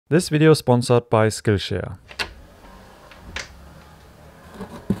This video is sponsored by Skillshare.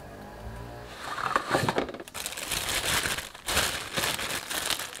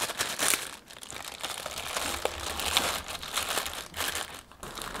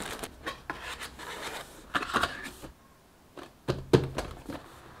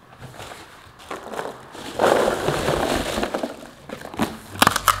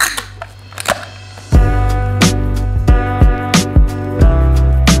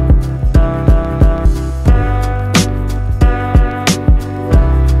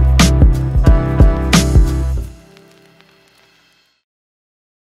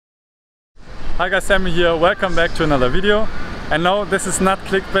 Hi guys, Sammy here, welcome back to another video. And no, this is not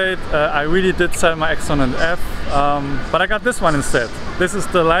clickbait, I really did sell my X100F, but I got this one instead. This is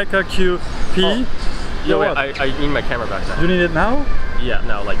the Leica QP. Oh. Yeah, wait, I need my camera back then. You need it now? Yeah,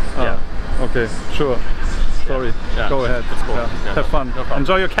 no, like, yeah. Okay, sure. Sorry, yeah. Go ahead. It's cool. Yeah. Yeah, Have fun. No problem.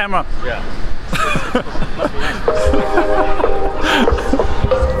 Enjoy your camera. Yeah. Must be nice.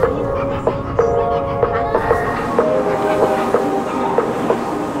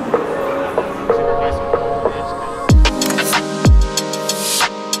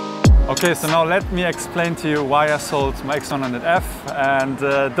 Okay, so now let me explain to you why I sold my X100F, and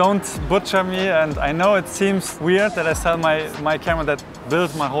don't butcher me. And I know it seems weird that I sell my camera that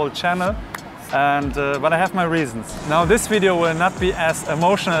built my whole channel, and but I have my reasons. Now this video will not be as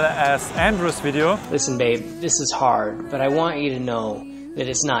emotional as Andrew's video. Listen babe, this is hard, but I want you to know that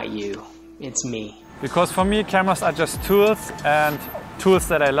it's not you, it's me. Because for me cameras are just tools, and tools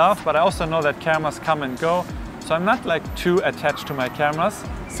that I love, but I also know that cameras come and go. So I'm not like too attached to my cameras.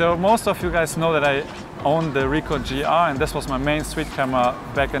 So most of you guys know that I own the Ricoh GR, and this was my main street camera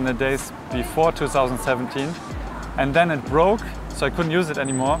back in the days before 2017. And then it broke, so I couldn't use it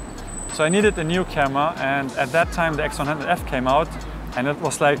anymore. So I needed a new camera, and at that time the X100F came out, and it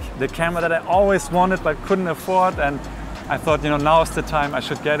was like the camera that I always wanted but couldn't afford. And I thought, you know, now is the time, I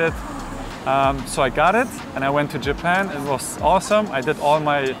should get it. So I got it, and I went to Japan. It was awesome. I did all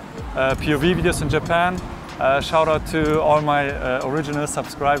my POV videos in Japan. Shout out to all my original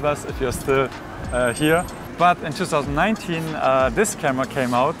subscribers if you're still here. But in 2019 this camera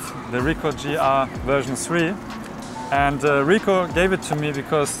came out, the Ricoh GR version 3. And Ricoh gave it to me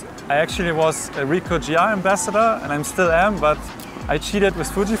because I actually was a Ricoh GR ambassador, and I still am, but I cheated with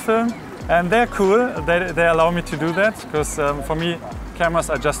Fujifilm. And they're cool, they allow me to do that, because for me cameras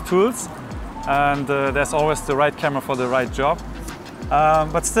are just tools, and there's always the right camera for the right job.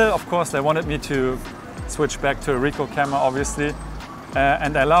 But still, of course, they wanted me to switch back to a Ricoh camera, obviously,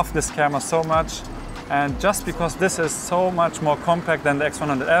 and I love this camera so much. And just because this is so much more compact than the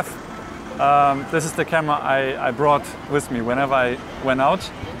X100F, this is the camera I brought with me whenever I went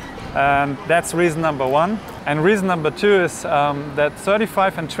out, and that's reason number one. And reason number two is that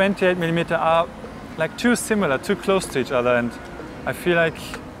 35 and 28mm are like too similar, too close to each other, and I feel like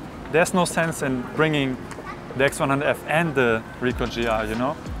there's no sense in bringing the X100F and the Ricoh GR, you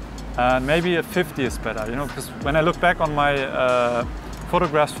know. And maybe a 50 is better, you know, because when I look back on my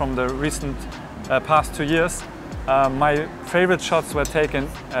photographs from the recent past 2 years, my favorite shots were taken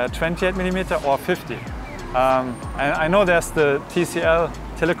 28mm or 50. And I know there's the TCL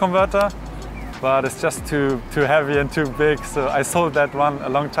teleconverter, but it's just too heavy and too big, so I sold that one a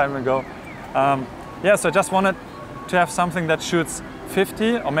long time ago. Yeah, so I just wanted to have something that shoots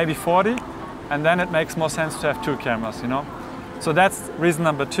 50 or maybe 40, and then it makes more sense to have two cameras, you know. So that's reason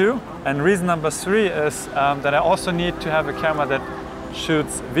number two. And reason number three is that I also need to have a camera that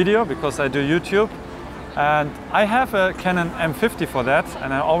shoots video, because I do YouTube. And I have a Canon M50 for that,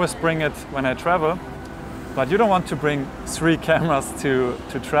 and I always bring it when I travel. But you don't want to bring three cameras to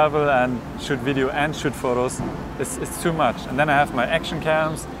travel and shoot video and shoot photos. It's too much. And then I have my action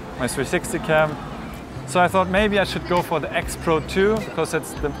cams, my 360 cam. So I thought maybe I should go for the X Pro 2, because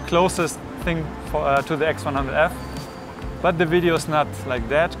it's the closest thing to the X100F. But the video is not like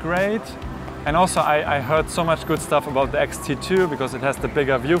that great. And also I heard so much good stuff about the X-T2, because it has the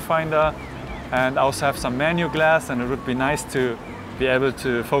bigger viewfinder, and I also have some menu glass, and it would be nice to be able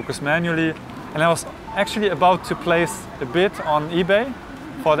to focus manually. And I was actually about to place a bid on eBay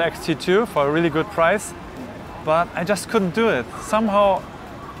for the X-T2 for a really good price, but I just couldn't do it. Somehow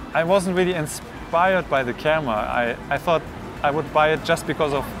I wasn't really inspired by the camera. I thought I would buy it just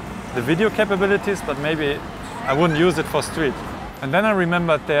because of the video capabilities, but maybe I wouldn't use it for street. And then I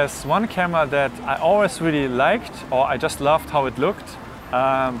remembered there's one camera that I always really liked, or I just loved how it looked,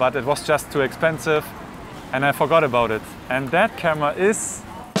 but it was just too expensive, and I forgot about it. And that camera is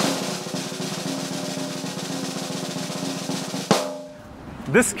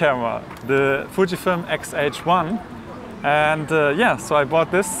this camera, the Fujifilm X1. And yeah, so I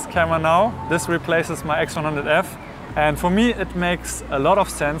bought this camera now. This replaces my X100F. And for me, it makes a lot of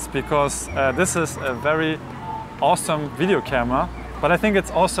sense because this is a very awesome video camera, but I think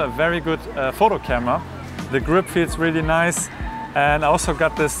it's also a very good photo camera. The grip feels really nice. And I also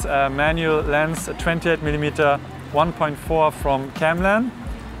got this manual lens, a 28mm 1.4 from Camlan,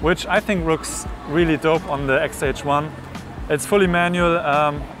 which I think looks really dope on the X-H1. It's fully manual,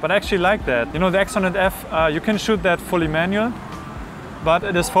 but I actually like that. You know, the X100F, you can shoot that fully manual, but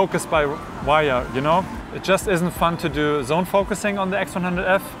it is focused by wire, you know? It just isn't fun to do zone focusing on the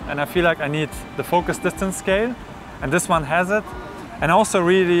X100F, and I feel like I need the focus distance scale, and this one has it. And I also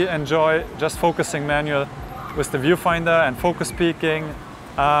really enjoy just focusing manual with the viewfinder and focus peaking.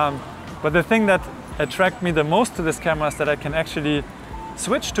 But the thing that attracted me the most to this camera is that I can actually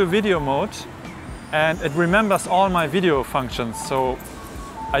switch to video mode, and it remembers all my video functions. So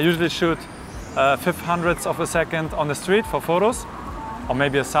I usually shoot 5/100ths of a second on the street for photos, or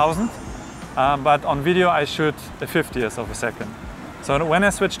maybe 1,000. But on video I shoot a 50th of a second. So when I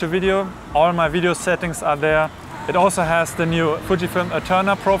switch to video, all my video settings are there. It also has the new Fujifilm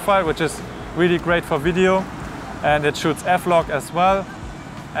X100F profile, which is really great for video, and it shoots f-log as well.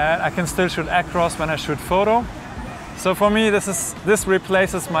 And I can still shoot across when I shoot photo. So for me, this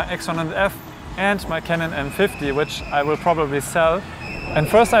replaces my X100F and my Canon M50, which I will probably sell. And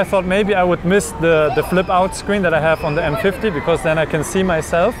first I thought maybe I would miss the flip out screen that I have on the M50, because then I can see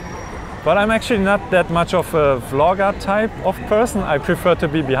myself. But I'm actually not that much of a vlogger type of person. I prefer to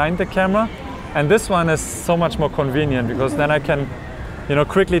be behind the camera. And this one is so much more convenient, because then I can, you know,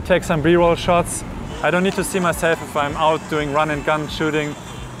 quickly take some B-roll shots. I don't need to see myself if I'm out doing run and gun shooting.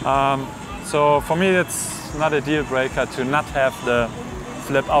 So for me, it's not a deal breaker to not have the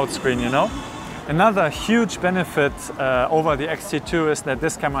flip out screen, you know. Another huge benefit over the X-T2 is that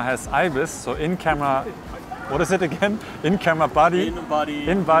this camera has IBIS, so in-camera, what is it again? In-camera body?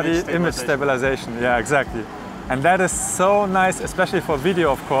 In-body image stabilization. Yeah, exactly. And that is so nice, especially for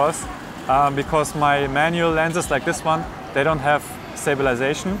video, of course, because my manual lenses like this one, they don't have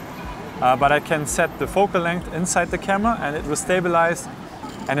stabilization. But I can set the focal length inside the camera and it will stabilize,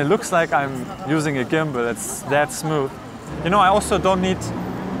 and it looks like I'm using a gimbal. It's that smooth. You know, I also don't need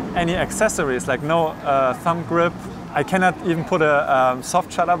any accessories, like no thumb grip. I cannot even put a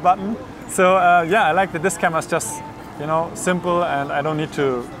soft shutter button. So yeah, I like that this camera is just, you know, simple, and I don't need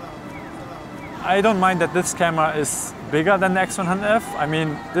to. I don't mind that this camera is bigger than the X100F. I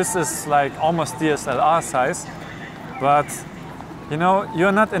mean, this is like almost DSLR size, but you know,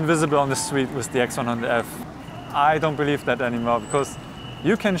 you're not invisible on the street with the X100F. I don't believe that anymore, because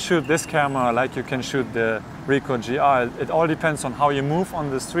you can shoot this camera like you can shoot the Ricoh GR. It all depends on how you move on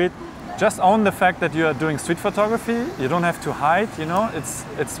the street. Just own the fact that you are doing street photography. You don't have to hide, you know.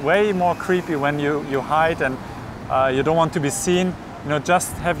 It's way more creepy when you hide and you don't want to be seen. You know,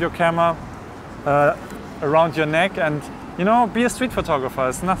 just have your camera around your neck and, you know, be a street photographer.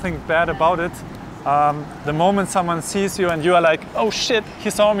 There's nothing bad about it. The moment someone sees you and you are like, oh shit, he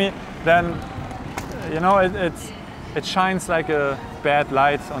saw me, then, you know, it shines like a bad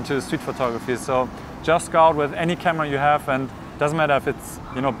light onto street photography. So just go out with any camera you have, and doesn't matter if it's,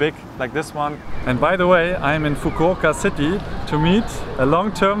 you know, big like this one. And by the way, I'm in Fukuoka City to meet a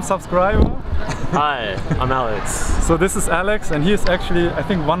long-term subscriber. Hi, I'm Alex. So this is Alex, and he is actually, I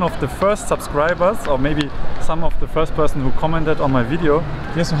think, one of the first subscribers, or maybe some of the first person who commented on my video.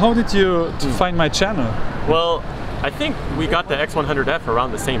 Yeah, so how did you find my channel? Well, I think we got the X100F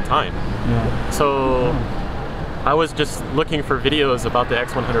around the same time. Yeah. So I was just looking for videos about the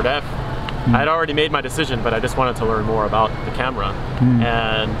X100F. I had already made my decision, but I just wanted to learn more about the camera.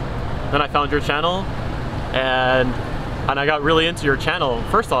 And then I found your channel, and I got really into your channel,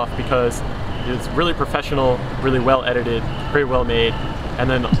 first off, because it's really professional, really well edited, very well made. And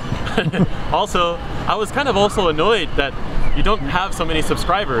then also, I was kind of also annoyed that you don't have so many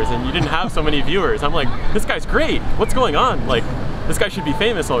subscribers and you didn't have so many viewers. I'm like, this guy's great, what's going on? Like, this guy should be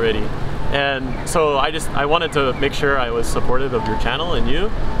famous already. And so I wanted to make sure I was supportive of your channel and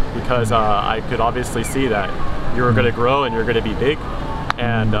you, because I could obviously see that you were going to grow and you're going to be big.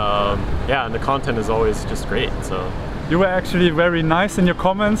 And yeah, and the content is always just great. So you were actually very nice in your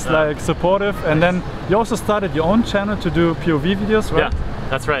comments, like supportive, and then you also started your own channel to do POV videos, right? Yeah,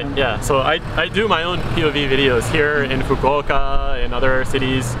 that's right. Yeah, so I do my own POV videos here in Fukuoka, in other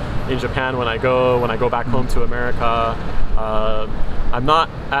cities in Japan when I go back home to America. I'm not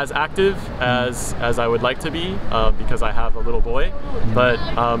as active as I would like to be because I have a little boy, but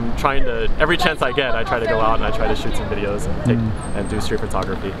trying to, every chance I get, I try to go out and I try to shoot some videos and do street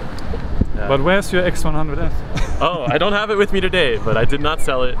photography. But where's your X100F? Oh, I don't have it with me today, but I did not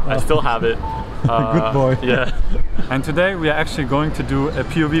sell it. I still have it. Good boy. Yeah. And today we are actually going to do a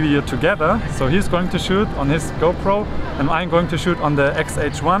POV video together. So he's going to shoot on his GoPro and I'm going to shoot on the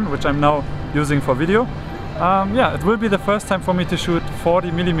XH1, which I'm now using for video. Yeah, it will be the first time for me to shoot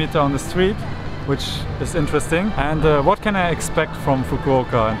 40mm on the street, which is interesting. And what can I expect from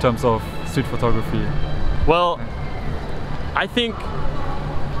Fukuoka in terms of street photography? Well, I think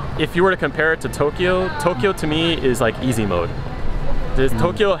if you were to compare it to Tokyo, Tokyo to me is like easy mode.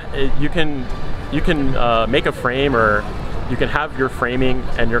 Tokyo, you can make a frame, or you can have your framing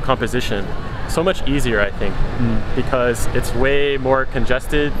and your composition so much easier, I think, because it's way more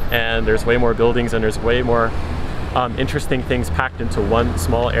congested and there's way more buildings and there's way more interesting things packed into one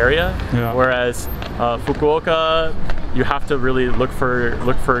small area. Yeah. Whereas Fukuoka, you have to really look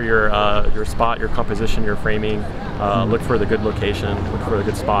for your spot, your composition, your framing, look for the good location, look for a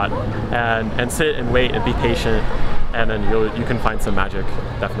good spot, and sit and wait and be patient, and then you can find some magic,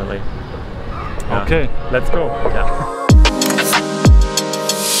 definitely. Yeah. Okay, let's go. Yeah.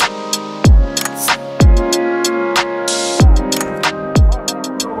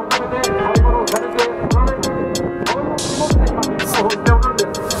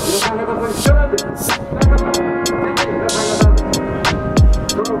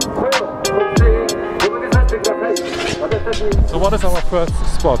 So what is our first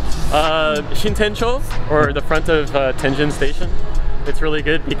spot? Shintencho, or the front of Tenjin Station. It's really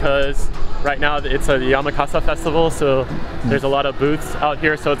good because right now it's a Yamakasa festival, so there's a lot of booths out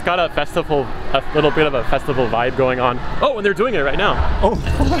here. So it's got a little bit of a festival vibe going on. Oh, and they're doing it right now. Oh.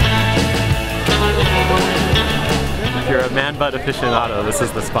 If you're a man butt aficionado, this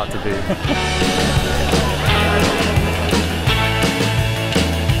is the spot to be.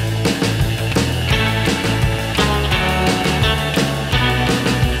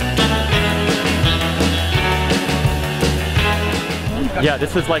 Yeah,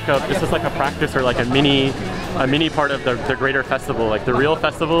 this is like a practice, or like a mini part of the greater festival. Like the real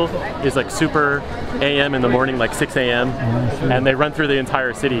festival is like super AM in the morning, like 6 AM, and they run through the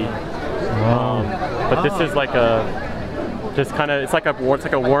entire city. But this is like it's like a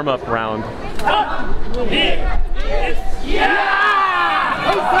warm up round.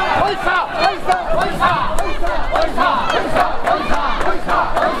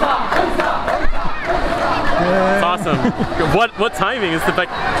 It's awesome. What timing? It's like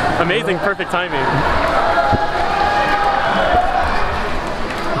amazing, perfect timing.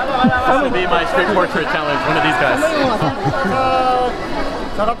 This will be my street portrait challenge, one of these guys.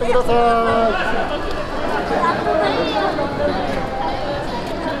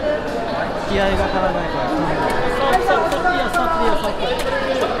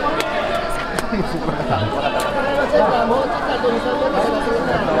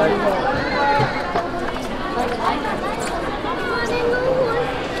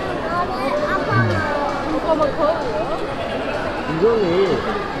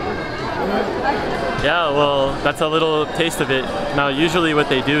 Yeah, well, that's a little taste of it. Now, usually what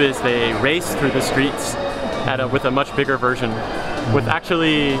they do is they race through the streets with a much bigger version, with that.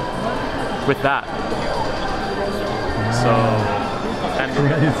 So, and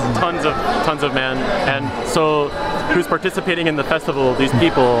tons of man. And so, who's participating in the festival? These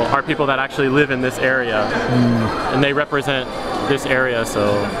people are people that actually live in this area, and they represent this area.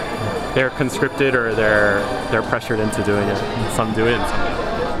 So, they're conscripted, or they're pressured into doing it. Some do it, and some don't.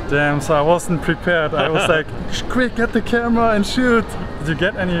 Damn, so I wasn't prepared. I was like, quick, get the camera and shoot. Did you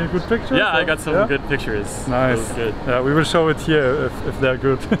get any good pictures? Yeah, I got some good pictures. Nice. It was good. Yeah, we will show it here if they're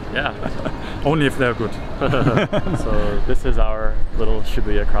good. Yeah. Only if they're good. So this is our little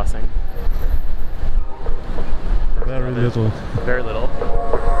Shibuya crossing. Very little. Very little.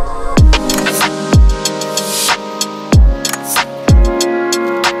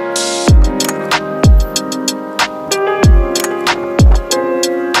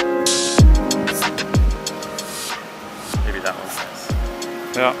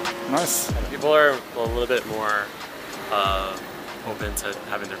 Yeah, nice. And people are a little bit more open to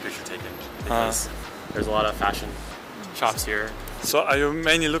having their picture taken because there's a lot of fashion shops here. So are you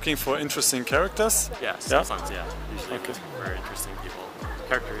mainly looking for interesting characters? Yeah, sometimes, yeah. Usually for interesting people.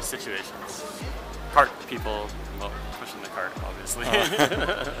 Characters, situations. Cart people, well, pushing the cart, obviously.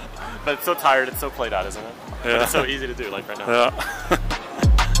 But it's so tired, it's so played out, isn't it? Yeah. But it's so easy to do, like right now. Yeah.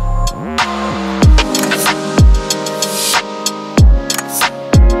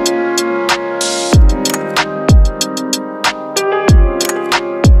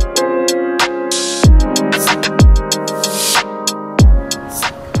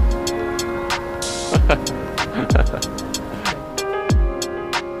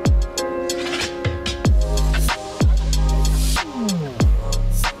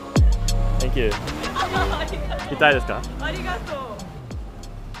 Thank you. 痛いですか？ありがとう。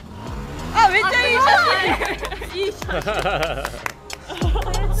あ、めっちゃいい写真。いい写真。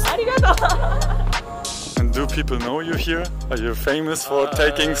ありがとう。And do people know you here? Are you famous for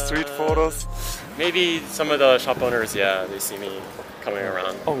taking street photos? Maybe some of the shop owners, yeah, they see me coming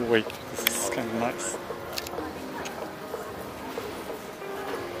around. Oh wait, this is kind of nice.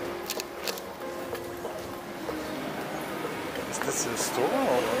 Is this your store?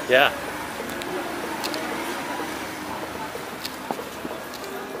 Or? Yeah.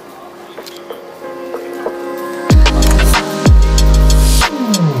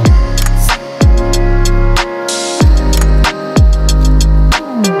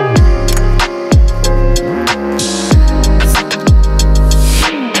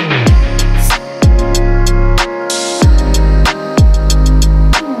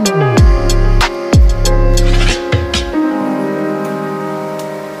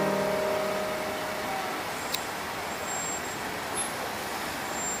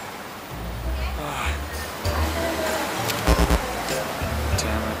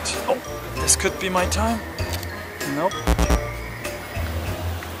 This could be my time. Nope.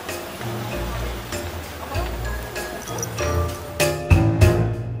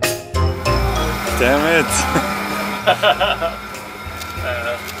 Damn it.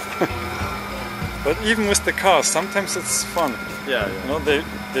 But even with the cars, sometimes it's fun. Yeah, You know, they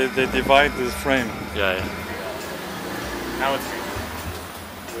divide the frame. yeah. Now it's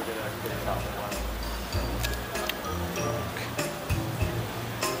we're gonna get it out in a while.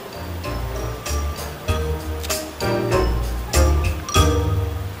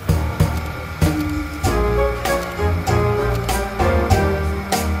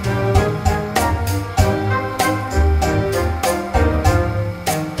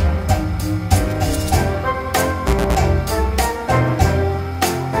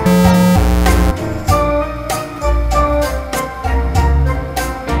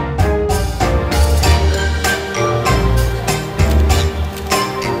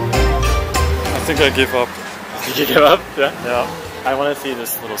 I think I give up. Did you give up? Yeah. Yeah. I want to see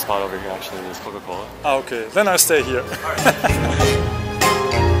this little spot over here actually, this Coca-Cola. Ah, okay, then I'll stay here.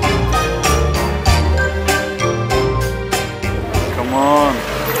 Come on.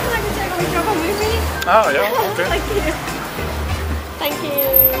 Oh, yeah, okay. Thank you.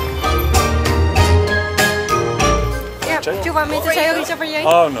 Yeah, do you want me to take a picture for you?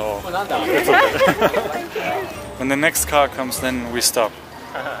 Oh, no. It's okay. When the next car comes, then we stop.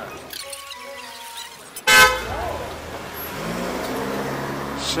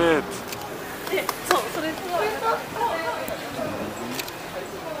 Shit.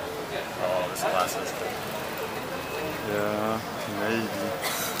 Oh, this glass is good. Yeah, maybe.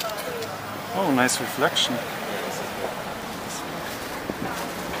 Oh, nice reflection.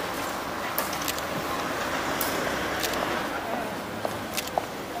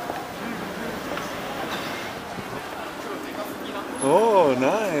 Oh,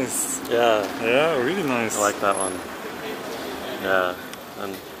 nice. Yeah, Yeah, really nice. I like that one. Yeah,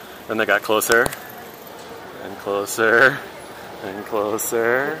 and then they got closer, and closer, and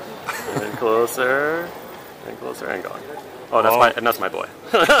closer, and closer, and closer, and gone. Oh, that's my boy,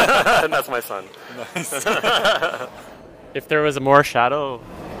 and that's my son. Nice. If there was more shadow,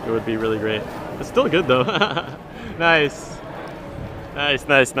 it would be really great. It's still good though. Nice, nice,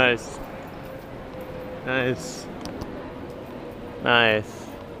 nice, nice, nice, nice,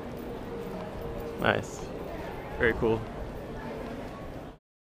 nice. Very cool.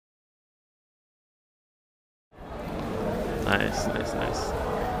 Nice, nice, nice.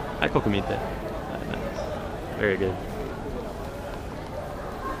 Hai kokumite. Nice. Very good.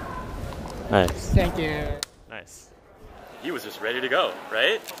 Nice. Thank you. Nice. He was just ready to go,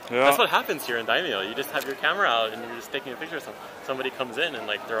 right? Yeah. That's what happens here in Daimyo. You just have your camera out and you're just taking a picture of somebody comes in and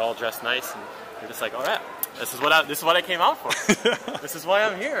like they're all dressed nice and you're just like, all right, this is what I came out for. This is why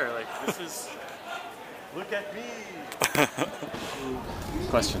I'm here. Like this is. Look at me.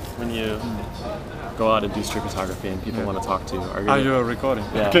 Question: when you go out and do street photography and people want to talk to you, Are you recording?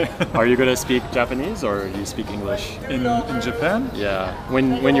 Yeah. Okay. Are you gonna speak Japanese or do you speak English? In Japan? Yeah.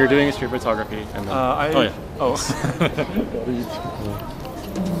 When you're doing street photography and then, oh yeah. Oh.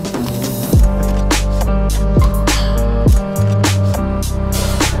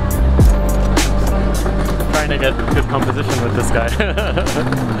 Trying to get good composition with this guy.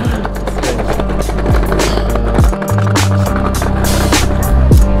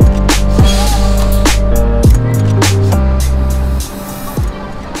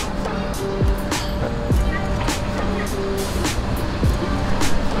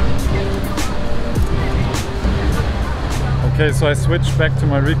 Okay, so I switched back to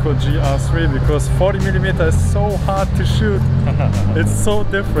my Ricoh GR3 because 40mm is so hard to shoot. It's so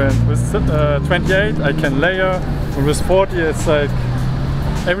different. With 28 I can layer, and with 40 it's like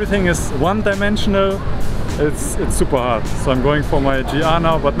everything is one-dimensional. It's super hard. So I'm going for my GR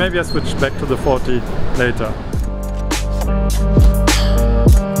now, but maybe I switch back to the 40 later.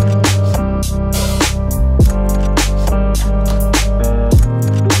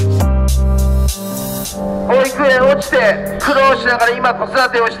落ちて苦労しながら今子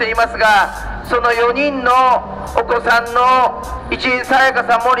育てをしていますが、その4人のお子さんの一員さやか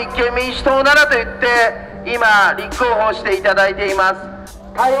さんも立憲民主党ならと言って今立候補していただいています。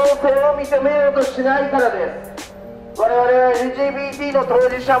多様性を認めようとしないからです。我々は LGBT の当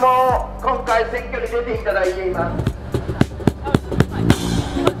事者も今回選挙に出ていただいています。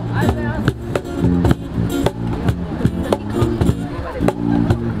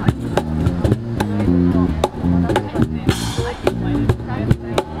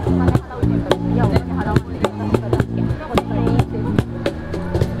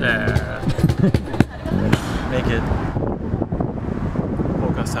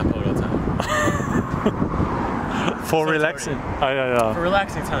For relaxing. Yeah. For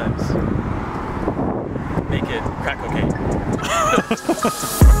relaxing times. Make it crack cocaine.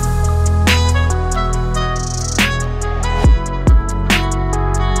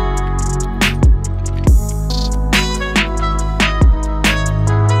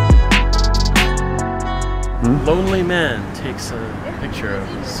 Lonely man takes a picture of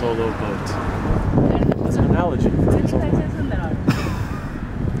a solo boat. That's an analogy for his own life.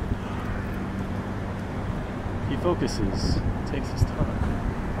 He focuses, takes his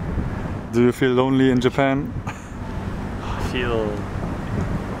time. Do you feel lonely in Japan? I feel,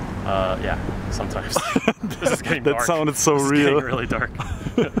 yeah, sometimes. This is getting dark. That sounded so this real. Is getting really dark.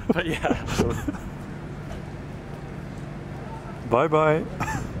 But yeah. Bye bye.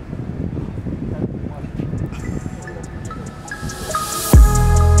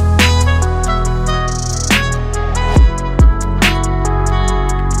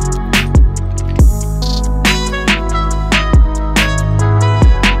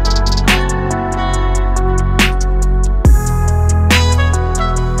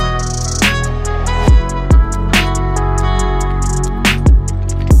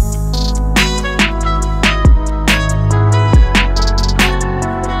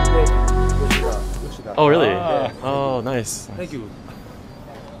 Oh really? Oh nice. Thank you.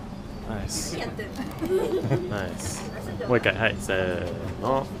 Nice. Nice. もう一回、はい、せー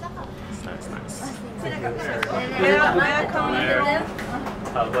の。Nice, nice.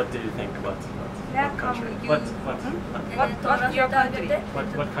 What do you think about country? What your country?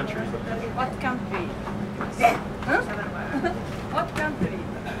 What country? What country? What country?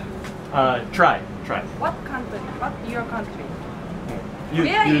 Try. What country? What your country? You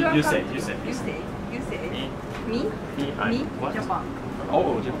say. You say. Me? Me? What? Japan.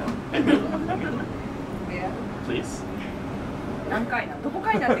 Oh, Japan. And me. Where? Please. 何回な？どこ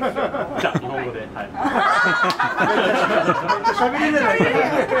かいなって聞くの？じゃあ日本語で。はい。喋れない。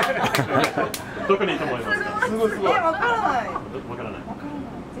どこにいいと思いますか？すごい。わからない。わからない。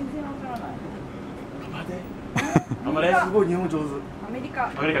全然わからない。頑張れ。すごい日本上手。アメリカ。ア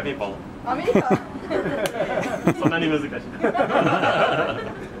メリカピーポー。アメリカ。そんなに難しい。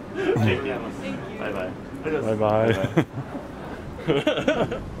Bye bye. Bye bye.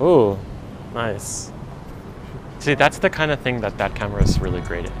 Oh, nice. See, that's the kind of thing that camera is really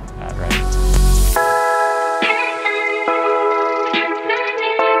great at, right?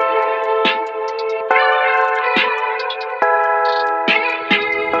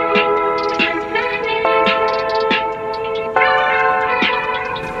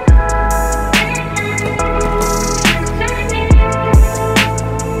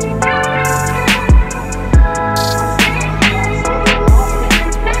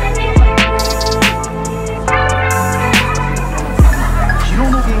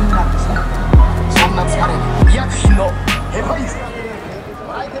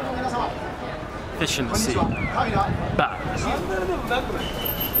 Fish in the sea. Bah.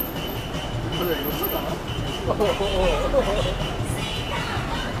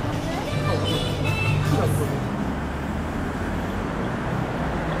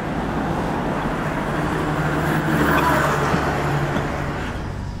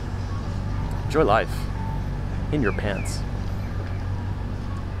 Enjoy life in your pants.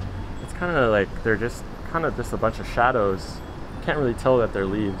 It's kind of like they're just a bunch of shadows. Can't really tell that they're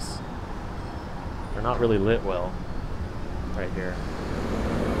leaves. They're not really lit well right here.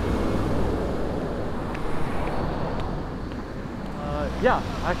 Yeah,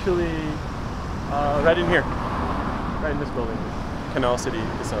 actually, right in here. Right in this building. Canal City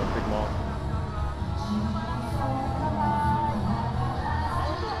is a big mall.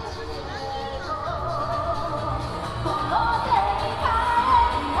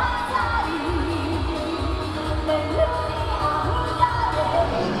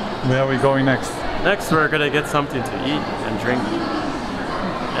 Where are we going next? Next, we're gonna get something to eat and drink.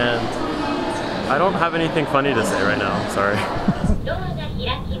 And I don't have anything funny to say right now, I'm sorry.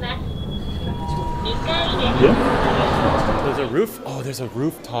 Yeah. There's a roof. Oh, there's a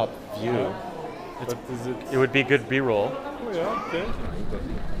rooftop view. It would be good B-roll. Oh yeah, okay.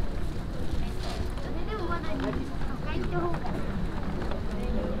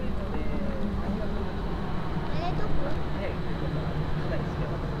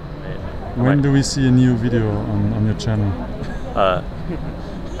 When do we see a new video on your channel?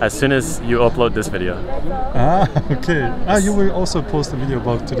 As soon as you upload this video. Ah, okay. Ah, you will also post a video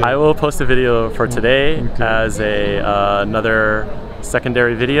about today. I will post a video for today as another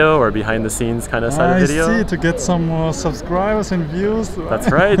secondary video or behind the scenes kind of side of video. I see, to get some more subscribers and views.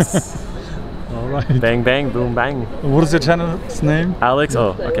 That's right. All right. Bang bang boom bang. What is your channel's name? Alex.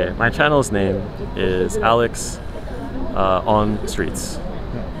 Oh, okay. My channel's name is Alex on Streets.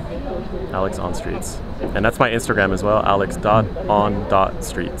 Alex on Streets. And that's my Instagram as well,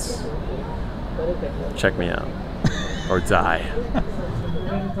 alex.on.streets. Check me out. Or die.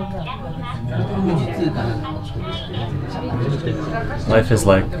 Life is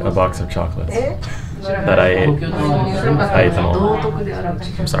like a box of chocolates that I ate. I ate them all.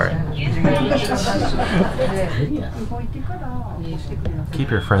 I'm sorry. Keep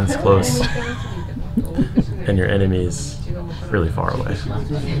your friends close and your enemies really far away.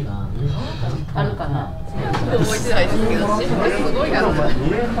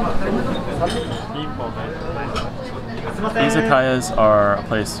 Izakayas are a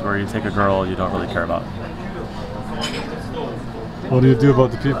place where you take a girl you don't really care about. What do you do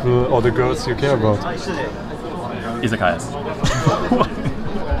about the people or the girls you care about? Izakayas.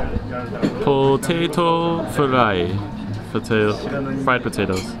 Potato fry. Fried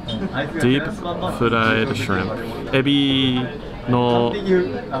potatoes. Deep fried shrimp. Ebi no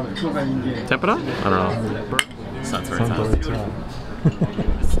tempura? I don't know. Santori.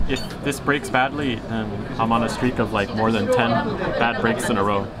 If this breaks badly, then I'm on a streak of like more than 10 bad breaks in a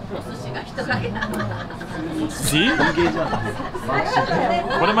row. See?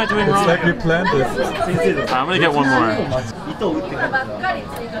 What am I doing wrong? It's like we planned it. I'm gonna get one more.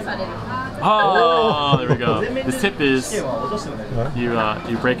 Oh, there we go. The tip is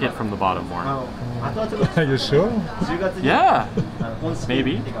you break it from the bottom more. Are you sure? Yeah.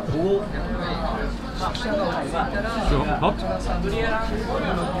 Maybe. Hot?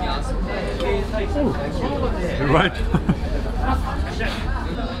 You're right.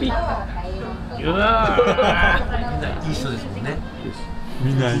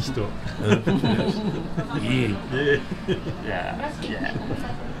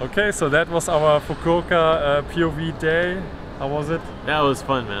 Okay, so that was our Fukuoka POV day. How was it? Yeah, it was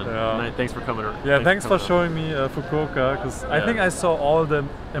fun, man. Yeah. Thanks for coming. Yeah, thanks for showing me Fukuoka, because I think I saw all the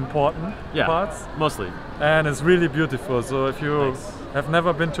important parts. Mostly. And it's really beautiful. So if you have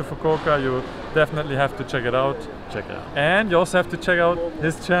never been to Fukuoka, you definitely have to check it out. Check it out. And you also have to check out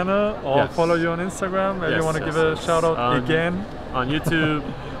his channel or follow you on Instagram. Maybe you want to give a shout out again. On YouTube,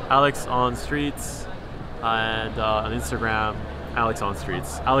 Alex on Streets, and on Instagram, Alex on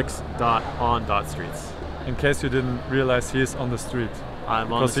Streets. Alex.on.streets. In case you didn't realize he is on the street.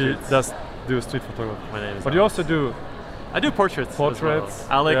 I'm on the streets. Because he does do street photography. My name is But you also do... I do portraits. Portraits.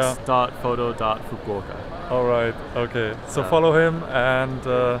 Well. Alex.photo.fukuoka. All right. Okay. So follow him, and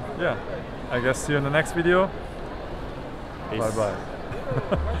yeah, I guess see you in the next video. Bye bye.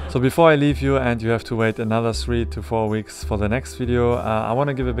 So before I leave you and you have to wait another 3 to 4 weeks for the next video, I want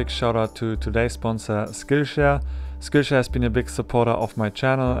to give a big shout out to today's sponsor, Skillshare. Skillshare has been a big supporter of my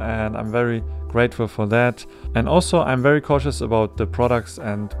channel, and I'm very grateful for that. And also I'm very cautious about the products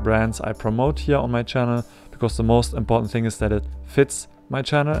and brands I promote here on my channel, because the most important thing is that it fits my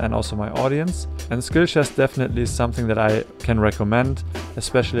channel and also my audience. And Skillshare is definitely something that I can recommend,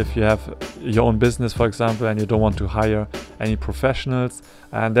 especially if you have your own business, for example, and you don't want to hire any professionals.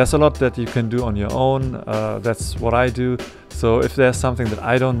 And there's a lot that you can do on your own. That's what I do. So if there's something that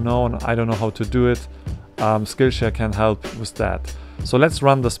I don't know and I don't know how to do it, Skillshare can help with that. So let's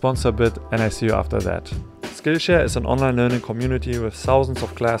run the sponsor bit, and I see you after that. Skillshare is an online learning community with thousands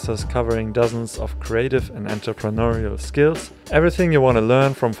of classes covering dozens of creative and entrepreneurial skills. Everything you want to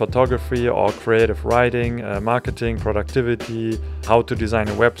learn, from photography or creative writing, marketing, productivity, how to design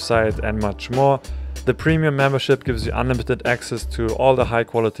a website and much more. The premium membership gives you unlimited access to all the high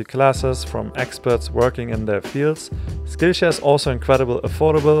quality classes from experts working in their fields. Skillshare is also incredibly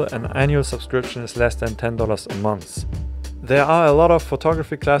affordable, and annual subscription is less than $10 a month. There are a lot of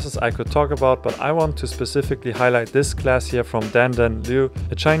photography classes I could talk about, but I want to specifically highlight this class here from Dan Liu,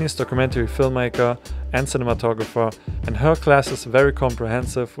 a Chinese documentary filmmaker and cinematographer, and her class is very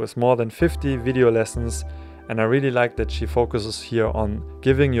comprehensive with more than 50 video lessons, and I really like that she focuses here on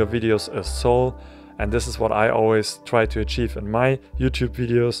giving your videos a soul, and this is what I always try to achieve in my YouTube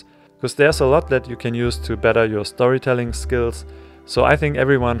videos, because there's a lot that you can use to better your storytelling skills. So I think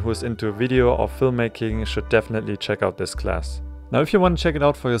everyone who is into video or filmmaking should definitely check out this class. Now if you want to check it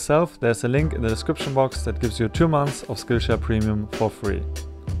out for yourself, there's a link in the description box that gives you 2 months of Skillshare Premium for free.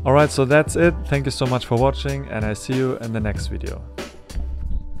 Alright, so that's it. Thank you so much for watching, and I see you in the next video.